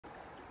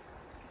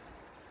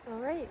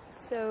Alright,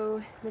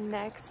 so the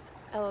next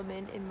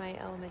element in my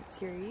element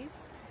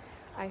series,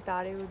 I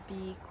thought it would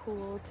be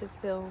cool to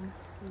film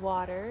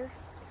water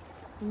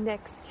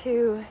next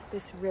to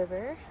this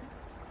river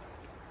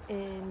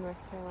in North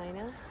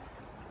Carolina,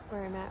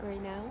 where I'm at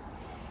right now.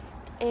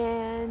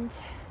 And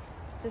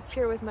just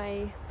here with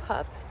my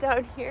pup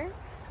down here.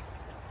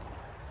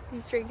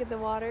 He's drinking the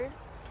water.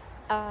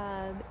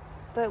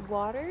 But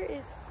water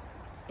is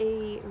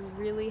a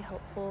really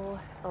helpful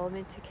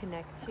element to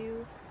connect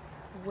to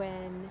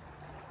when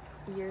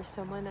you're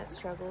someone that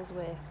struggles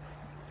with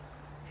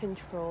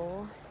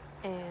control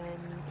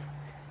and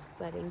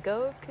letting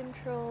go of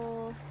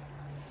control.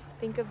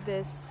 Think of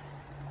this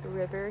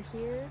river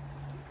here.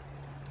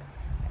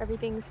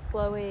 Everything's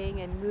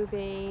flowing and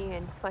moving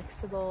and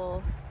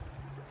flexible,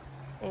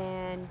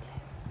 and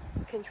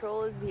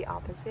control is the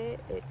opposite.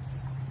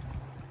 It's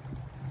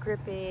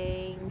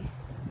gripping,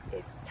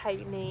 it's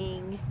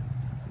tightening,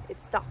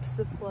 it stops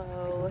the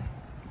flow.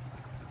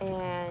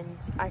 And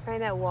I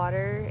find that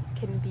water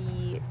can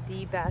be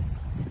the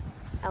best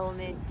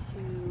element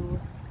to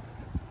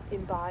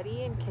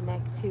embody and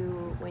connect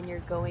to when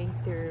you're going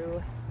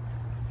through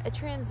a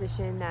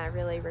transition that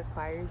really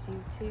requires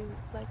you to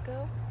let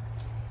go.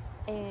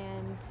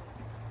 And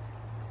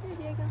here,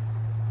 Diego.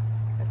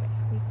 Okay,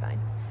 he's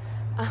fine.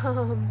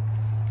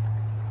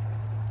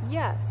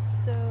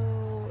 Yes,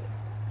 so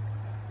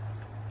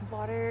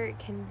water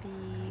can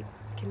be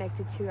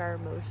connected to our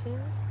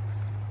emotions.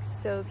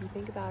 So if you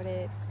think about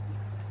it,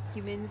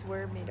 humans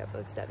were made up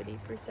of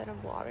 70%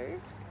 of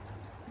water.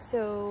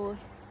 So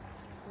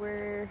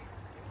we're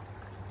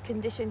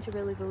conditioned to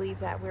really believe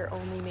that we're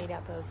only made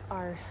up of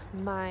our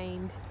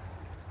mind,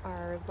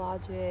 our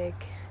logic,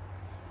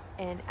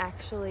 and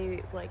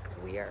actually, like,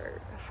 we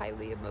are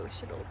highly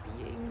emotional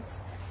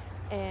beings.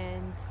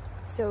 And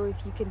so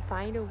if you can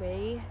find a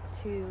way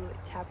to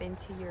tap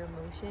into your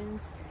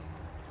emotions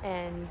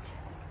and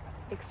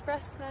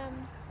express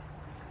them,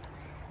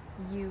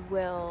 you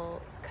will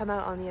come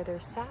out on the other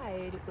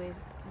side with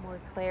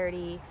more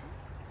clarity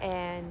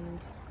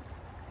and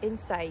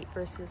insight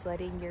versus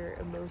letting your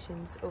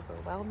emotions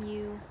overwhelm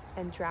you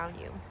and drown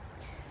you.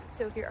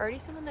 So if you're already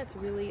someone that's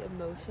really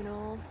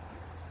emotional,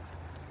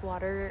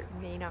 water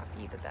may not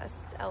be the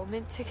best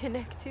element to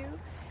connect to,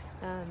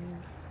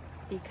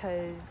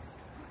 because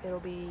it'll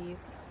be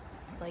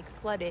like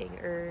flooding,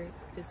 or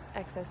just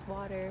excess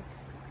water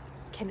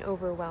can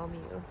overwhelm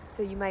you.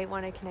 So you might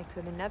want to connect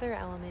with another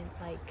element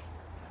like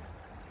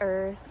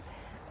earth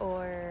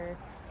or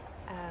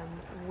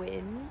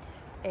wind,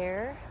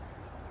 air,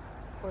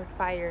 or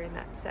fire in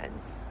that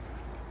sense,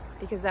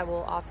 because that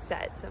will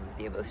offset some of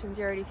the emotions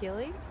you're already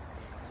feeling.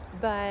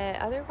 But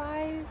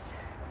otherwise,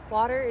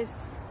 water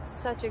is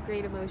such a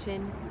great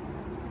emotion,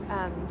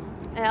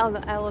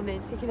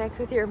 element to connect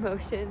with your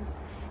emotions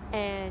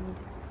and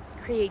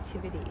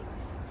creativity.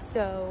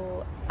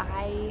 So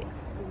I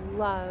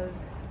love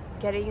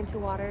getting into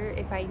water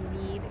if I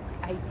need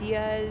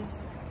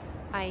ideas,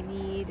 I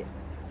need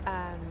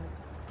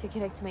to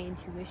connect to my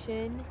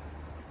intuition.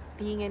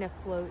 Being in a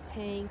float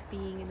tank,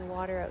 being in the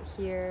water out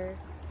here,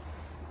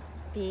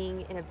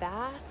 being in a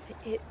bath,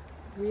 it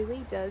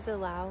really does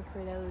allow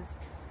for those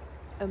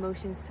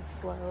emotions to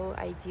flow,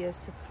 ideas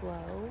to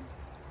flow,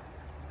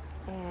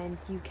 and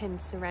you can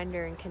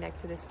surrender and connect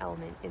to this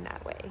element in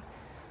that way.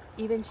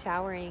 Even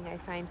showering, I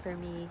find for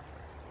me,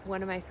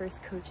 one of my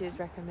first coaches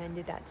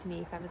recommended that to me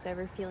if I was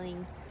ever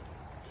feeling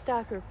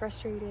stuck or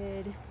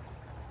frustrated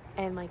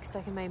and like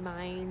stuck in my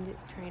mind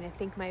trying to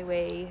think my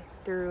way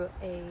through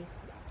a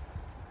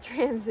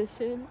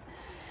transition.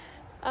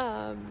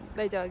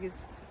 My dog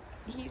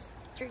he's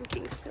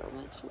drinking so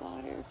much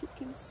water, if you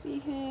can see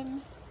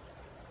him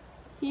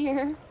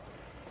here.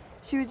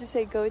 She would just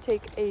say, go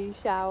take a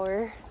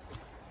shower,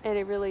 and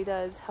it really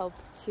does help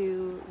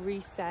to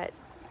reset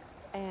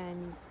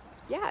and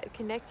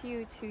connect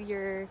you to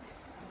your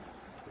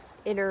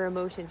inner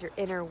emotions, your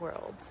inner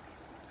world.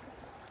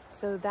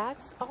 So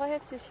that's all I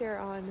have to share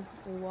on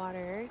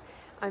water.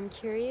 I'm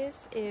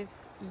curious if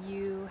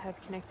you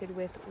have connected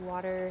with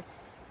water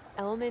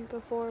element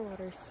before,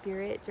 water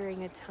spirit,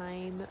 during a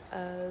time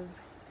of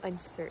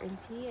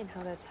uncertainty, and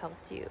how that's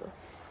helped you.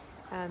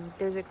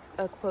 There's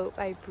a quote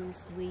by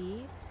Bruce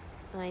Lee,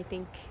 and I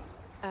think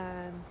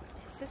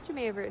his sister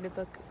may have written a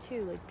book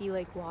too, like Be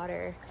Like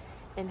Water,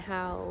 and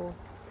how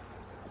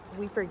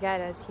we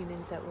forget as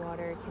humans that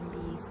water can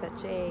be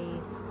such a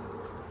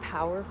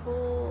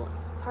powerful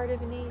part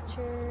of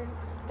nature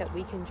that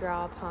we can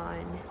draw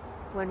upon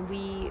when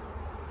we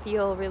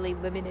feel really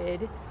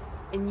limited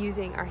in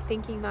using our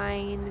thinking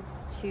mind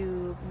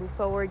to move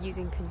forward,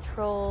 using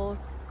control.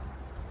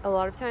 A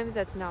lot of times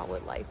that's not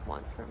what life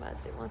wants from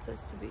us. It wants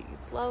us to be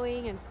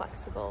flowing and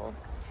flexible.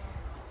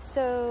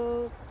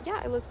 So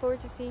yeah, I look forward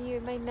to seeing you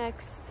in my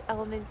next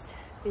elements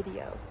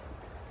video.